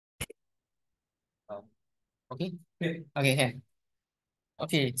Um, okay. Yeah. Okay. Can.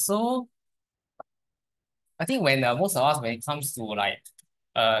 Okay. So I think when most of us, when it comes to like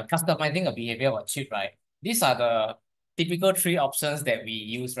customizing a behavior or chip, right? These are the typical three options that we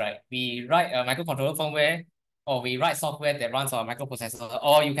use, right? We write a microcontroller firmware, or we write software that runs on a microprocessor,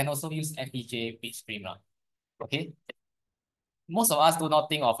 or you can also use FPGA bitstream, lah. Okay. Most of us do not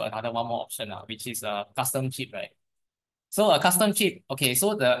think of another one more option, which is a custom chip, right? So a custom chip, okay,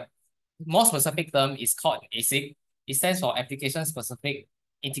 so the more specific term is called ASIC. It stands for Application Specific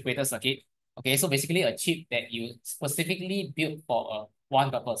Integrated Circuit. Okay, so basically a chip that you specifically built for one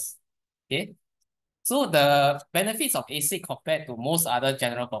purpose. Okay, so the benefits of ASIC compared to most other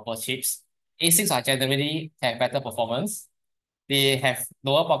general purpose chips, ASICs are generally have better performance. They have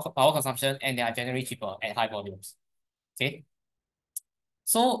lower power consumption and they are generally cheaper at high volumes. Okay,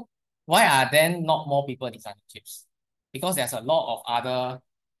 so why are then not more people designing chips? Because there's a lot of other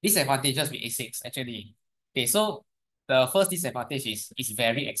disadvantages with ASICs actually. Okay, so the first disadvantage is it's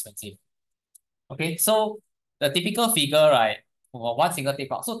very expensive. Okay, so the typical figure, right, for one single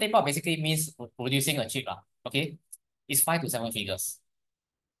tape out. So tape out basically means producing a chip, okay, it's 5 to 7 figures.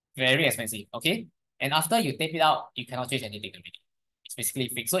 Very expensive, okay? And after you tape it out, you cannot change anything already. It's basically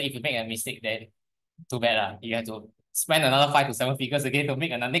fixed. So if you make a mistake, then too bad. You have to spend another 5 to 7 figures again to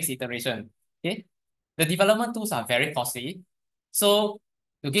make another next iteration. Okay. The development tools are very costly. So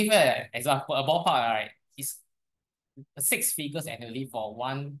to give you an example, a ballpark, right, is 6 figures annually for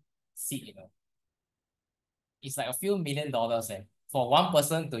one seat. It's like a few $1 million for one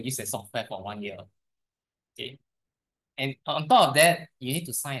person to use the software for 1 year. Okay. And on top of that, you need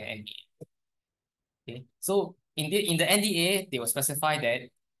to sign an NDA. Okay. So in the NDA, they will specify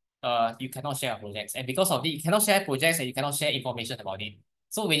that you cannot share projects. And because of it, you cannot share projects and you cannot share information about it.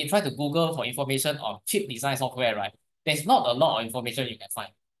 So when you try to Google for information on chip design software, right, there's not a lot of information you can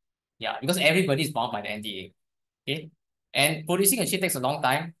find. Yeah, because everybody is bound by the NDA. Okay. And producing a chip takes a long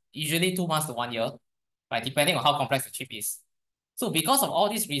time, usually 2 months to 1 year, right, depending on how complex the chip is. So because of all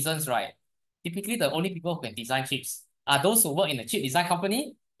these reasons, right, typically the only people who can design chips are those who work in a chip design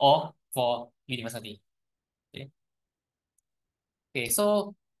company or for university. Okay. Okay,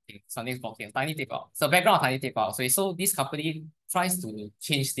 so something's blocking. Tiny Tapeout. So background of Tiny Tapeout. So this company tries to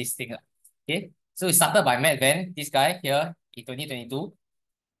change this thing. Okay. So it started by Matt Van, this guy here in 2022.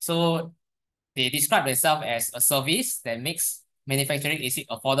 So they describe themselves as a service that makes manufacturing ASIC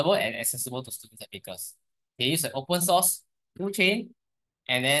affordable and accessible to students and makers. They use an open source toolchain,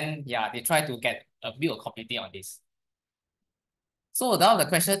 and then yeah, they try to get a build a community on this. So now the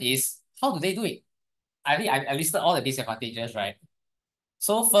question is, how do they do it? I listed all the disadvantages, right?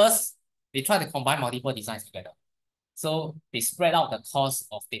 So first, they try to combine multiple designs together. So they spread out the cost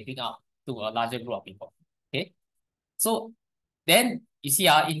of taping out to a larger group of people. Okay. So then you see,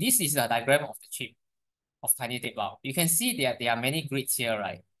 in this is a diagram of the chip of Tiny Tapeout. You can see there are many grids here,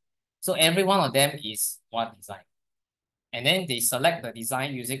 right? So every one of them is one design. And then they select the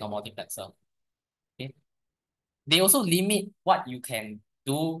design using a multiplexer. Okay. They also limit what you can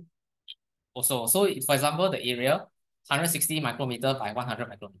do also. So for example, the area 160 micrometer by 100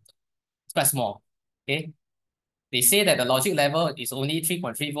 micrometer. It's quite small. Okay. They say that the logic level is only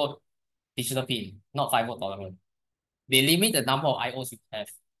 3.3 volt digital pin, not 5 volt tolerant. They limit the number of IOs you have.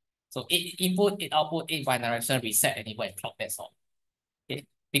 So 8 input, 8 output, 8 bidirectional, reset, enable, and clock, that's all. Okay.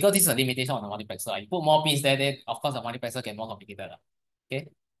 Because this is a limitation on the multiplexer. You put more pins there, then of course the multiplexer get more complicated. Okay.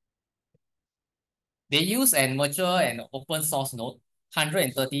 They use and mature and open source node,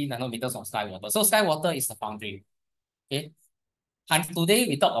 130 nanometers on Skywater. So Skywater is the foundry. Okay. And today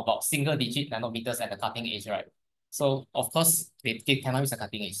we talk about single digit nanometers at the cutting edge, right? So of course they cannot use a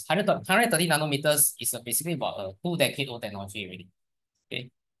cutting edge. 130 nanometers is basically about a 2-decade-old technology already. Okay.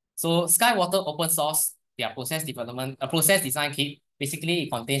 So Skywater open source, their process development, a process design kit, basically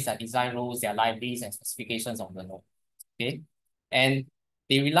it contains their design rules, their libraries and specifications of the node. Okay. And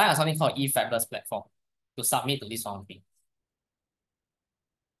they rely on something called eFabless platform to submit to this foundry.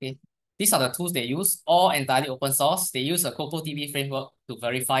 Okay. These are the tools they use, all entirely open source. They use a CocoaDB framework to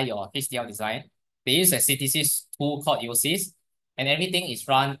verify your HDL design. They use a synthesis tool called EOSys, and everything is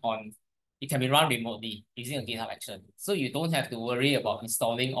run on, it can be run remotely using a GitHub action. So you don't have to worry about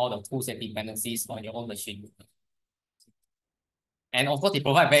installing all the tools and dependencies on your own machine. And of course, they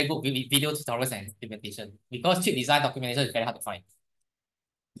provide very good video tutorials and implementation because chip design documentation is very hard to find.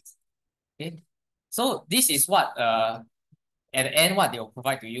 Okay. So this is what at the end, what they will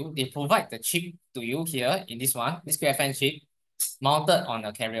provide to you, they provide the chip to you here in this one, this QFN chip, mounted on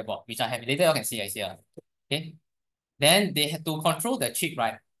a carrier board, which I have later you can see here. Okay. Then they have to control the chip,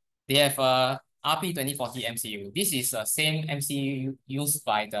 right? They have a RP2040 MCU. This is the same MCU used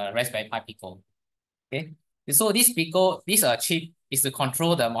by the Raspberry Pi Pico. Okay. So this chip is to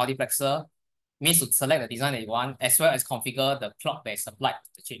control the multiplexer, means to select the design that you want, as well as configure the clock that is supplied to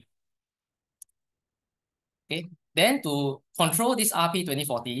the chip. Okay. Then to control this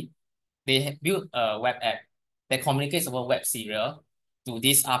RP2040, they built a web app that communicates over web serial to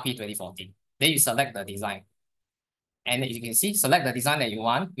this RP2040. Then you select the design. And as you can see, select the design that you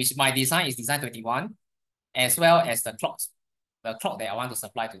want, which my design is design 21, as well as the clock that I want to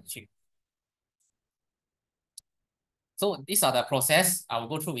supply to the chip. So these are the process. I will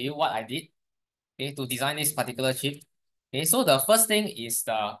go through with you what I did, okay, to design this particular chip. Okay, so the first thing is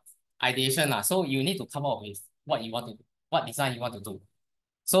the ideation. So you need to come up with what design you want to do.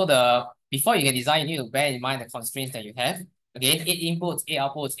 So before you can design, you need to bear in mind the constraints that you have. Again, 8 inputs, 8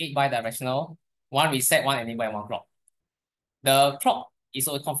 outputs, 8 bidirectional, 1 reset, 1 enable, and 1 clock. The clock is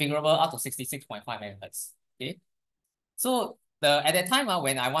configurable up to 66.5 MHz. Okay. So at that time,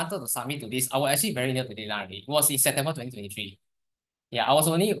 when I wanted to submit to this, I was actually very near to the deadline already. It was in September 2023. Yeah, I was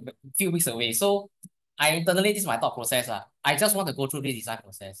only a few weeks away. So this is my thought process. I just want to go through this design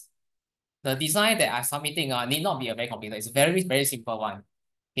process. The design that I'm submitting need not be a very complicated. It's a very, very simple one.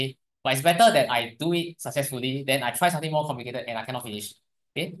 Okay. But it's better that I do it successfully than I try something more complicated and I cannot finish.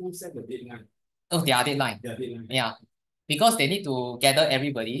 Okay. Who set the deadline? Oh, their deadline. Their deadline. Yeah. Because they need to gather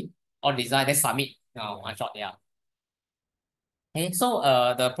everybody or design, then submit one shot. Yeah. Okay, so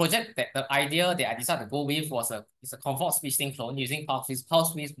the project the idea that I decided to go with was it's a Covox Speech Thing clone using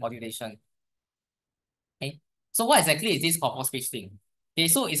pulse width modulation. Okay, so what exactly is this Covox Speech Thing? Okay,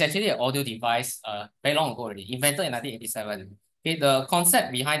 so it's actually an audio device very long ago already, invented in 1987. Okay, the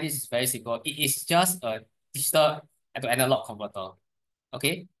concept behind this is very simple. It is just a digital to analog converter.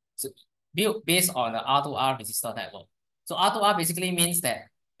 Okay, so built based on the R2R resistor network. So R2R basically means that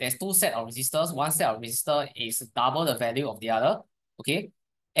there's two set of resistors. One set of resistor is double the value of the other. Okay,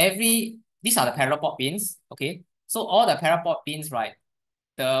 these are the parallel port pins. Okay, so all the parallel port pins, right?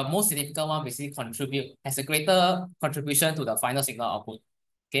 The most significant one basically has a greater contribution to the final signal output.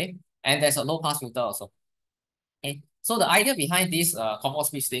 Okay, and there's a low pass filter also. Okay, so the idea behind this Covox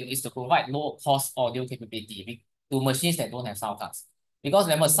Speech Thing is to provide low cost audio capability to machines that don't have sound cards. Because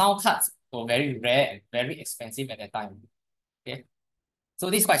remember, sound cards were very rare and very expensive at that time. Okay,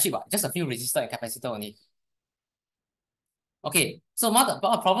 so this is quite cheap, just a few resistor and capacitor only. Okay, so the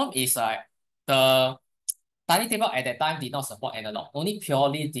problem is the Tiny Tapeout at that time did not support analog, only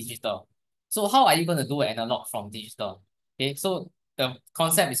purely digital. So how are you going to do analog from digital? Okay, so the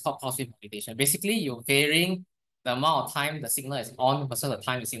concept is called pulse width modulation. Basically, you're varying the amount of time the signal is on versus the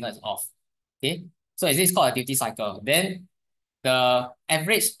time the signal is off. Okay, so this is called a duty cycle. Then the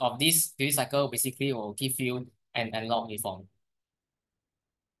average of this duty cycle basically will give you an analog waveform.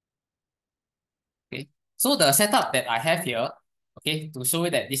 Okay, so the setup that I have here, okay, to show you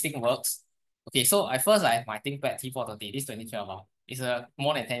that this thing works. Okay, so I have my ThinkPad T430. This 2012. It's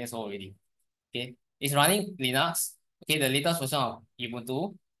more than 10 years old already. Okay, it's running Linux. Okay, the latest version of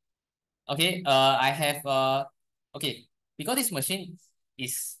Ubuntu. Okay, I have okay, because this machine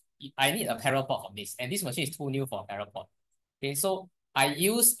I need a parallel port for this, and this machine is too new for a parallel port. Okay, so I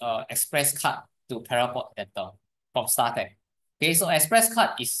use express card to parallel port adapter from StarTech. Okay, so express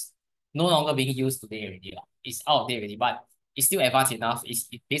card is no longer being used today already. It's out of date already, but it's still advanced enough. It's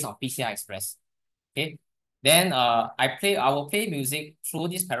based on PCI Express. Okay, then I will play music through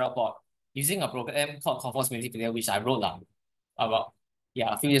this parallel port using a program called Covox Music Player, which I wrote about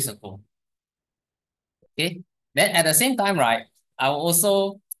a few years ago. Okay, then at the same time, right, I will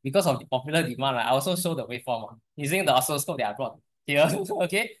also, because of the popular demand, right, I also show the waveform using the oscilloscope that I brought here.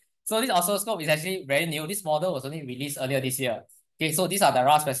 Okay, so this oscilloscope is actually very new. This model was only released earlier this year. Okay, so these are the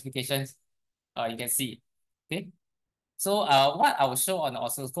raw specifications. You can see. Okay, so what I will show on the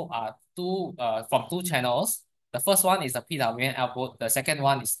oscilloscope are from two channels. The first one is the PWM output. The second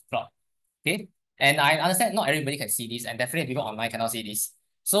one is clock. Okay, and I understand not everybody can see this, and definitely people online cannot see this.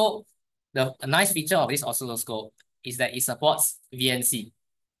 So a nice feature of this oscilloscope is that it supports VNC.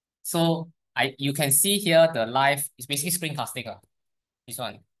 So you can see here the live is basically screencasting. This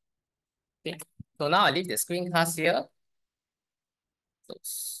one. Okay. So now I leave the screencast here. So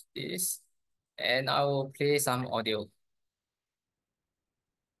this, and I will play some audio.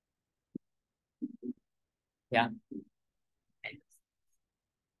 Yeah.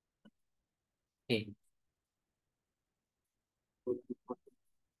 Okay.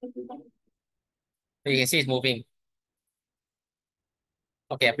 So you can see it's moving.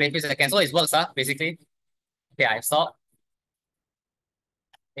 Okay, I play a few seconds. So it works, basically. Okay, I stop.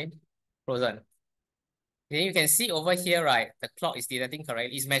 Okay, frozen. Then you can see over here, right? The clock is detecting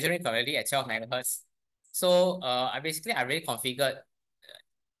correctly, it's measuring correctly at 12 megahertz. So I already configured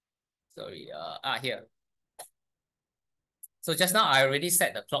Sorry, here. So just now I already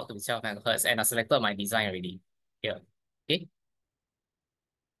set the clock to 12 megahertz and I selected my design already here. Okay.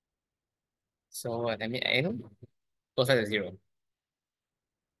 So let me add closer to 0.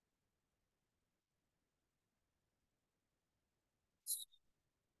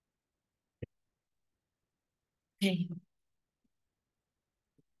 Okay.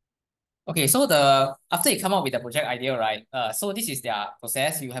 Okay, so after you come up with the project idea, right? So this is their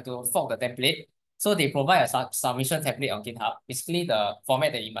process. You have to fork the template. So they provide a submission template on GitHub. Basically, the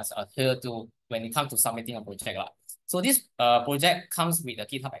format that you must adhere to when it comes to submitting a project, lah. So this project comes with a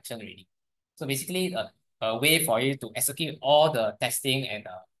GitHub action already. So basically, a way for you to execute all the testing and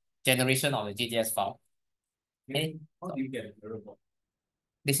generation of the GTS file. Okay. How do you get the robot?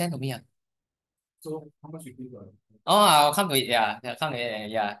 They send to me. So how much you pay for it? Oh, I'll come to it. Yeah, yeah, come to it.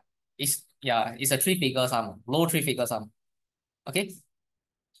 Yeah, it's a three-figure sum, low three-figure sum. Okay.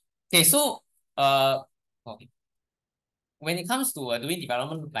 Okay. So okay. When it comes to doing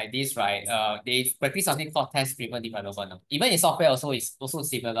development like this, right? They practice something called test-driven development. Even in software, also is also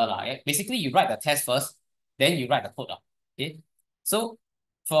similar, lah. Basically, you write the test first, then you write the code, lah. Okay. So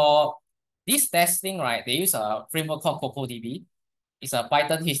for this testing, right, they use a framework called CocoDB. It's a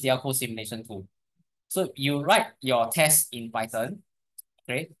Python HDL code simulation tool. So you write your test in Python,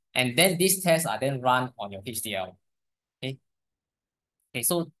 okay? And then these tests are then run on your HDL. Okay. Okay,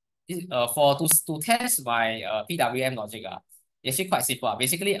 so for to test my PWM logic, it's actually quite simple.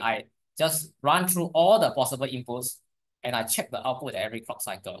 Basically, I just run through all the possible inputs and I check the output at every clock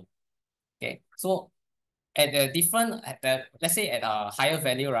cycle. Okay. So at the different let's say at a higher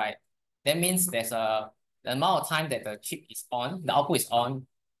value, right? That means there's the amount of time that the chip is on, the output is on,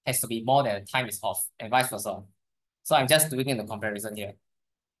 has to be more than the time is off, and vice versa. So I'm just doing the comparison here.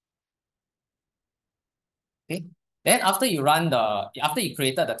 Okay. Then after you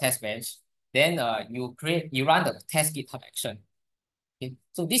created the test bench, then you run the test GitHub action. Okay.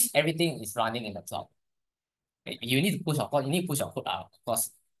 So this everything is running in the cloud. Okay. You need to push your code, you need to push your code out, of course.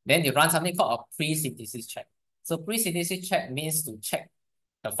 Then you run something called a pre-synthesis check. So pre-synthesis check means to check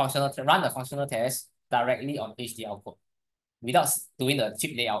run the functional test directly on HDL code without doing the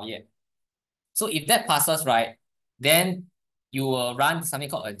chip layout yet. So if that passes, right, then you will run something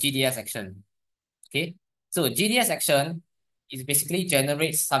called a GDS action. Okay. So GDS action is basically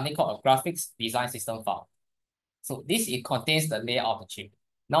generates something called a graphics design system file. So it contains the layout of the chip.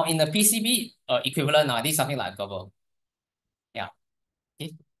 Now in the PCB equivalent, this is something like a curve. Yeah.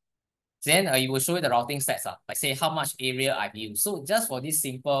 Okay. Then it will show you the routing stats, like say how much area I've used. So just for this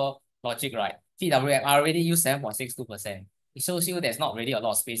simple logic, right? PWM, I already use 7.62%. It shows you there's not really a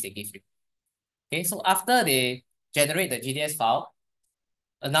lot of space they give you. Okay, so after they generate the GDS file,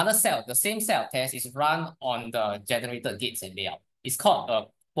 another the same set of tests is run on the generated gates and layout. It's called a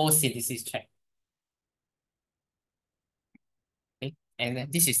post-synthesis check. Okay, and then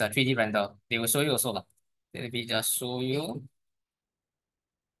this is the 3D render. They will show you also. Let me just show you. You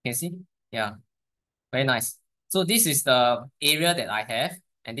can see? Yeah, very nice. So this is the area that I have,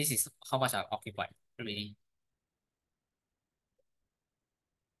 and this is how much I've occupied already.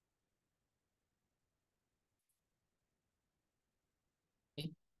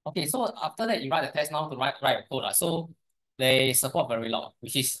 Okay, so after that, you write the test now to write a code. So they support Verilog,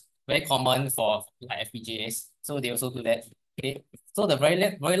 which is very common for like FPGAs. So they also do that. Okay, so the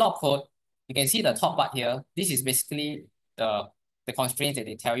Verilog code, you can see the top part here. This is basically the constraints that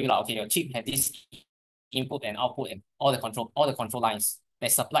they tell you, like, okay, your chip has this input and output and all the control lines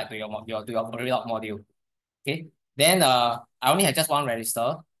that supplied to your Verilog module. Okay, then I only have just one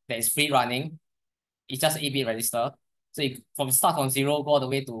register that is free running. It's just 8-bit register. So start from 0 go all the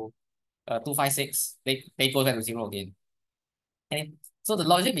way to 256, they go back to 0 again. Okay. So the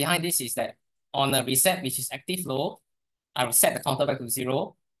logic behind this is that on a reset, which is active low, I will set the counter back to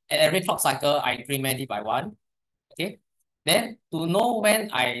 0. At every clock cycle, I increment it by 1. Okay. Then to know when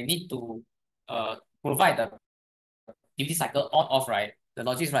I need to provide the duty cycle on off, right? The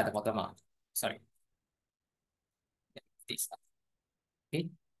logic is right at the bottom. Sorry. This. Okay.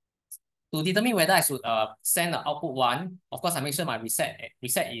 To determine whether I should send the output 1, of course, I make sure my reset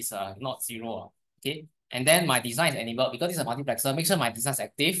is not 0. Okay. And then my design is enabled because this is a multiplexer. Make sure my design is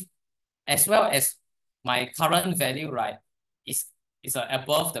active, as well as my current value, right, is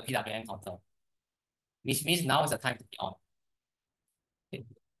above the PWM counter, which means now is the time to be on. Okay.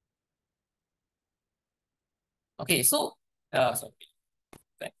 Okay, so sorry.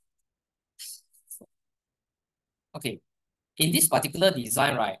 Okay, in this particular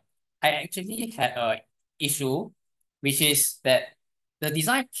design, right, I actually had a issue, which is that the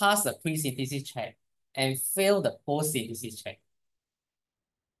design passed the pre-synthesis check and failed the post-synthesis check.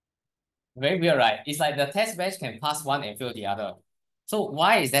 Very weird, right? It's like the test bench can pass one and fail the other. So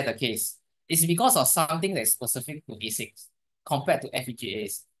why is that the case? It's because of something that's specific to ASICs compared to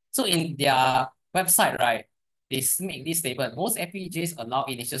FPGAs. So in their website, right, they make this statement. Most FPGAs allow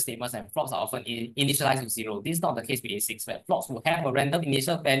initial statements and flops are often initialized with zero. This is not the case with ASICs, where flops will have a random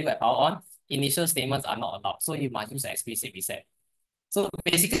initial value at power on. Initial statements are not allowed. So you must use an explicit reset. So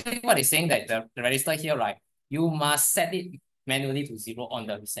basically what it's saying that the register here, right, you must set it manually to zero on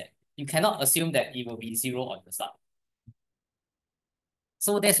the reset. You cannot assume that it will be zero on the start.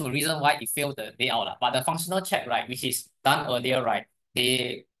 So that's the reason why it failed the layout. But the functional check, right, which is done earlier, right,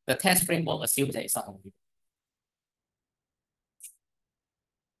 the test framework assumes that it's not on zero.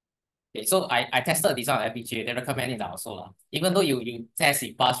 Okay, so I tested this on FPGA. They recommend it also. Even though you test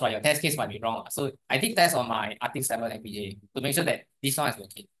it pass, right, your test case might be wrong. So I did test on my Arctic 7 FPGA to make sure that this one is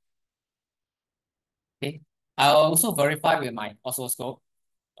working. Okay. I'll also verify with my oscilloscope.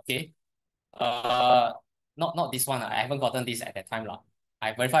 Okay. Not this one. I haven't gotten this at that time.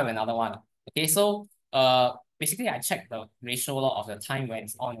 I verify with another one. Okay, so basically I check the ratio of the time when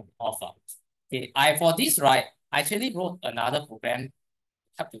it's on and off. Okay, for this, right, I actually wrote another program to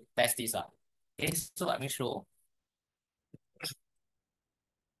help to test this. Okay, so let me show.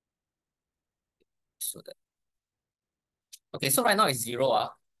 So that, okay, so right now it's zero.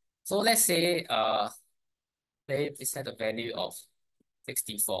 So let's say let's set a value of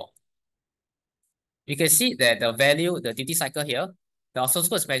 64. You can see that the value, the duty cycle here, the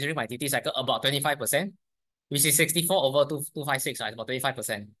oscilloscope is measuring my duty cycle about 25%, which is 64 over 256, right? About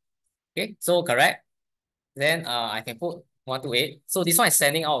 25%. Okay, so correct. Then I can put 128. So this one is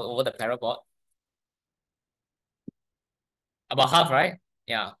sending out over the parallel board. About half, right?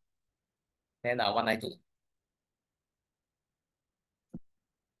 Yeah. Then 192.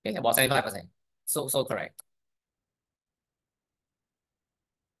 Okay, about 75%. So correct.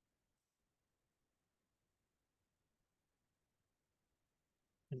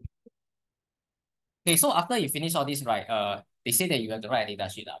 Okay, so after you finish all this, right, they say that you have to write a data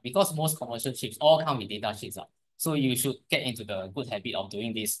sheet because most commercial chips all come with data sheets. So you should get into the good habit of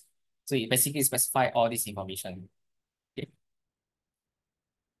doing this. So you basically specify all this information. Okay.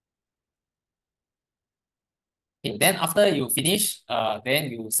 Okay, then after you finish, then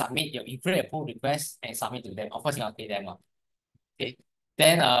you submit you create a pull request and submit to them. Of course, you have to pay them. Okay.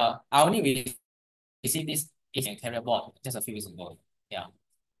 Then I only received this ASIC and carrier board just a few weeks ago. Yeah.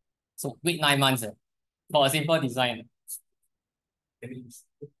 So wait 9 months for a simple design.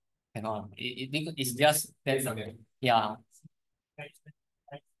 Cannot. It's just that's okay. Yeah.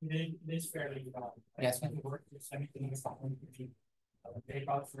 It is fairly Yes. work with everything is they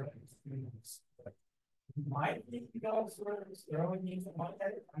got for might be because we're throwing into one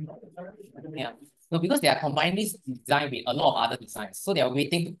head. Yeah. No, because they are combining this design with a lot of other designs. So they are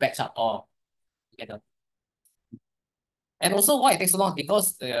waiting to batch up all together. And also why it takes so long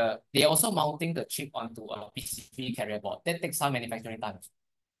because they are also mounting the chip onto a PCB carrier board. That takes some manufacturing time.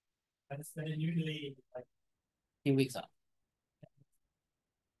 That's usually like few weeks.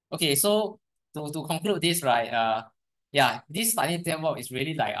 Okay, so to conclude this, right? Yeah, this Tiny Tapeout is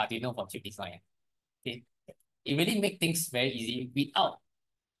really like Arduino for chip design. Okay, it really makes things very easy without.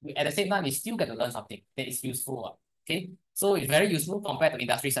 At the same time, you still get to learn something that is useful. Okay, so it's very useful compared to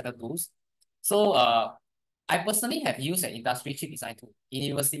industry standard tools. So I personally have used an industry chip design tool in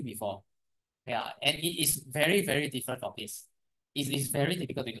university before. Yeah, and it is very different from this. It is very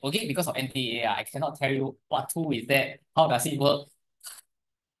difficult to do. Okay, because of NDA, I cannot tell you what tool is that, how does it work.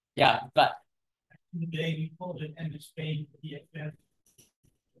 Yeah, but the day we pulled it and it's paid the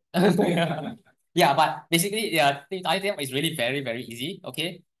yeah, but basically, yeah, the item is really very easy.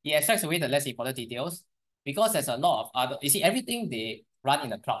 Okay, it extracts away the less important details because there's a lot of other. You see, everything they run in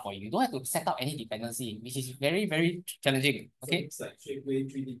the cloud for you. You don't have to set up any dependency, which is very challenging. Okay, so it's like straightway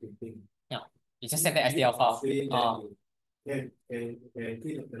 3D printing. yeah, you just set the STL file.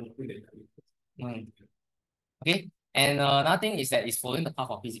 Okay, and another thing is that it's following the path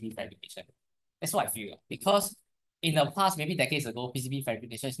of PCB fabrication. That's what I feel because in the past, maybe decades ago, PCB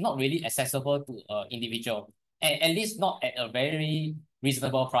fabrication is not really accessible to an individual, and at least not at a very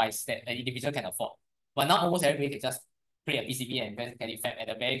reasonable price that an individual can afford. But now almost everybody can just create a PCB and then get it fab at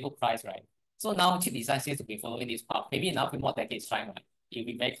a very good price, right? So now chip design seems to be following this path. Maybe in a few more decades time, right? It'll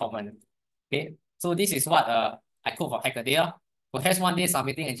be very common. Okay, so this is what I code for Hackware. Perhaps one day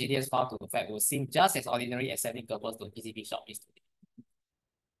submitting engineers file to the fab will seem just as ordinary as sending kerbals to a PCB shop is today.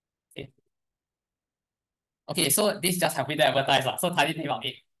 Okay. Okay, so this just helped me to advertise. So Tiny Tapeout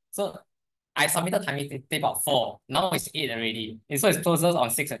 8. So I submitted Tiny Tapeout 4. Now it's 8 already. And so it's closes on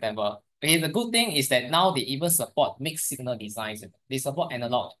 6 September. Okay, the good thing is that now they even support mixed signal designs. They support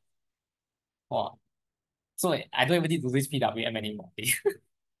analog. Wow. So I don't even need to do this PWM anymore.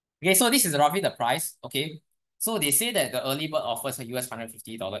 Okay, so this is roughly the price. Okay. So they say that the early bird offers a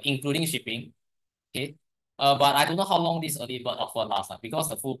 $150, including shipping. Okay. But I don't know how long this early bird offer lasts, because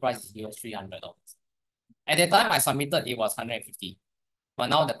the full price is $300. At the time I submitted, it was 150, but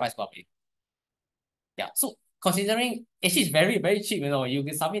now the price got up. Yeah. So considering actually it's very, very cheap, you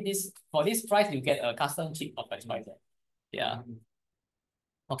can submit this for this price, you get a custom chip of that price. Yeah.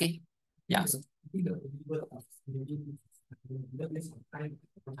 Okay. Yeah. So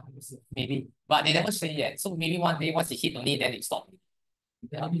maybe, but they never say yet. So maybe one day once it hit only, then it stop.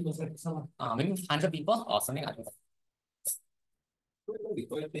 Yeah. Maybe 100 people or something like that.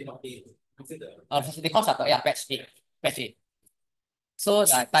 They call starter, yeah, batch 8. So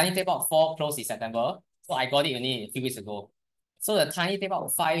the Tiny Tapeout 4 closed in September. So I got it only a few weeks ago. So the Tiny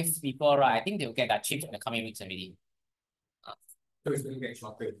Tapeout 5 people, right, I think they'll get that chips in the coming weeks already. So it's going to get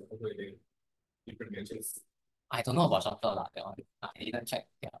shorter over different batches. I don't know about shorter lah, that one. I didn't check.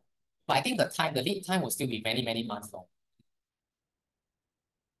 Yeah. But I think the lead time will still be many, many months long.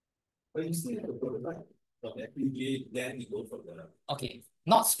 But you still have to go back for the FPGA, then you go for the. Okay,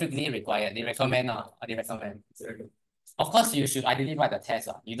 not strictly required. They recommend. Of course, you should ideally write the test.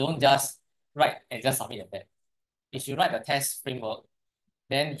 You don't just write and just submit the test. You should write the test framework.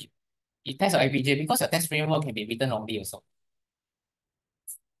 Then you test your FPGA, because your test framework can be written wrongly also.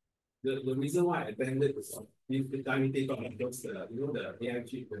 The reason why I attended is if the Tiny Tapeout, because the AI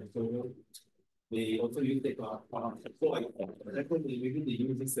chip, so they also use tapeout. So I reckon maybe they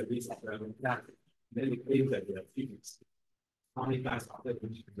use this service as well. Yeah. Then they claim that they are chips. How many times after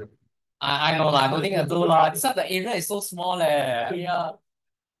the I know lah, nothing to do lah. This the area is so small Yeah.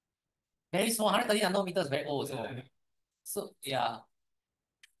 Very small, 130 nanometers, very old. So yeah.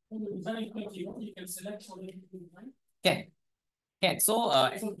 Can. So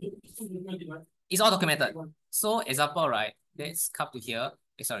it's all documented. So example, right? Let's come to here.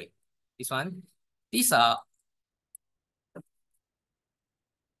 Sorry, this one. These are,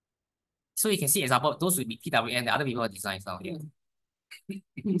 so you can see example, those will be PWM, the other people designs down here.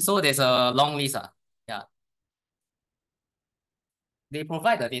 So there's a long list. Yeah. They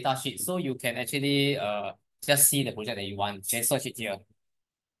provide the data sheet, so you can actually just see the project that you want, then search it here.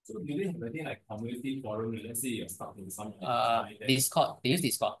 So do they have anything like community forum? Let's say you're stuck in some Discord. They use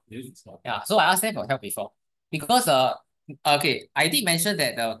Discord. They use Discord. Yeah. So I asked them for help before. Because okay, I did mention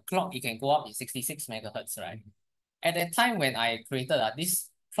that the clock it can go up in 66 megahertz, right? At that time when I created this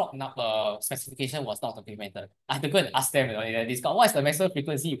clock number specification was not documented. I had to go and ask them, in the Discord, what is the maximum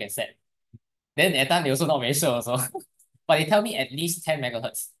frequency you can set? Then at that time they also not very sure also. But they tell me at least 10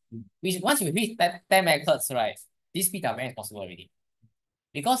 megahertz. Which once you reach 10 megahertz, right, this PWM is possible already.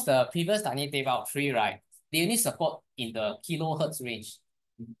 Because the previous Tiny Tapeout 3, right, they only support in the kilohertz range.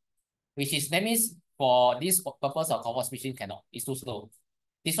 Which is, that means for this purpose of Covox Speech Thing cannot. It's too slow.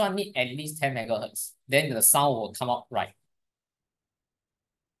 This one need at least 10 megahertz. Then the sound will come out right.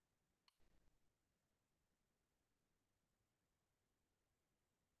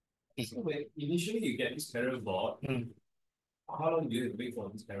 So when initially you get this parallel board, how long do you wait for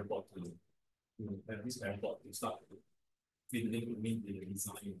this parallel board to have this parallel board to start feeding to meet the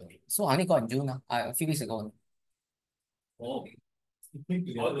design? So I only got in June, a few weeks ago. Oh.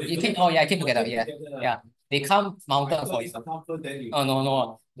 I came together. Yeah. They come mounted for you. Oh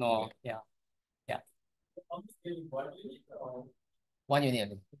no. Yeah. 1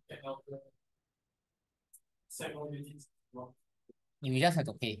 unit. You just have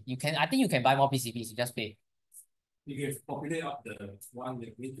to pay. I think you can buy more PCBs. You just pay. You can populate up the one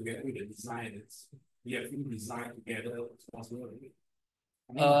that need to get with the design. You have to design together.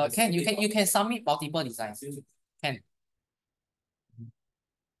 You can submit multiple designs. Can.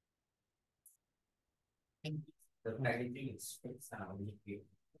 The packaging is fixed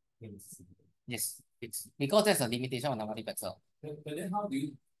Yes, it's because there's a limitation on the multiplexer. But then how do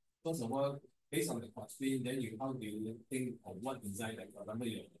you, first of all, based on the constraint, then how do you think of what design, like for example,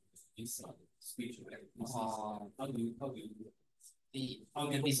 this speech, how do you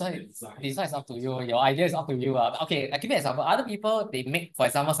design is up to you. Your idea is up to you. Okay, I give you an example. Other people, they make, for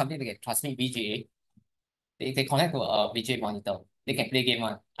example, something they can transmit VGA. They connect to a VGA monitor. They can play game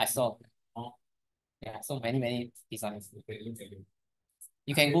one. I saw. Yeah, so many designs.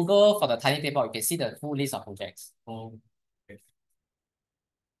 You can Google for the Tiny Tapeout. You can see the full list of projects.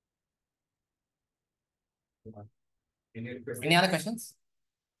 Any other questions?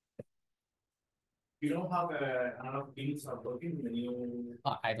 You don't have analog pins are working when you.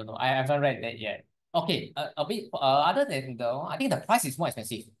 I don't know. I haven't read that yet. Okay, a bit. Other than I think the price is more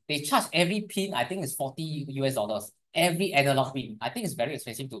expensive. They charge every pin. I think it's $40 US. Every analog pin. I think it's very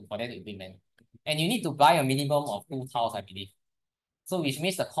expensive for them to implement. And you need to buy a minimum of 2 tiles, I believe. So which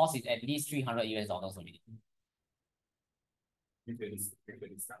means the cost is at least $300 already.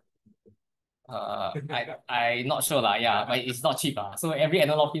 I not sure lah, yeah, but it's not cheap So every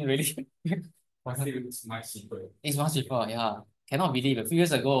analog pin really. It's much cheaper. It's much cheaper, yeah. Cannot believe a few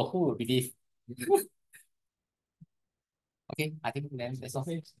years ago, who would believe? Okay, I think then that's all.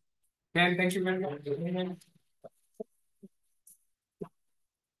 Thank you very much.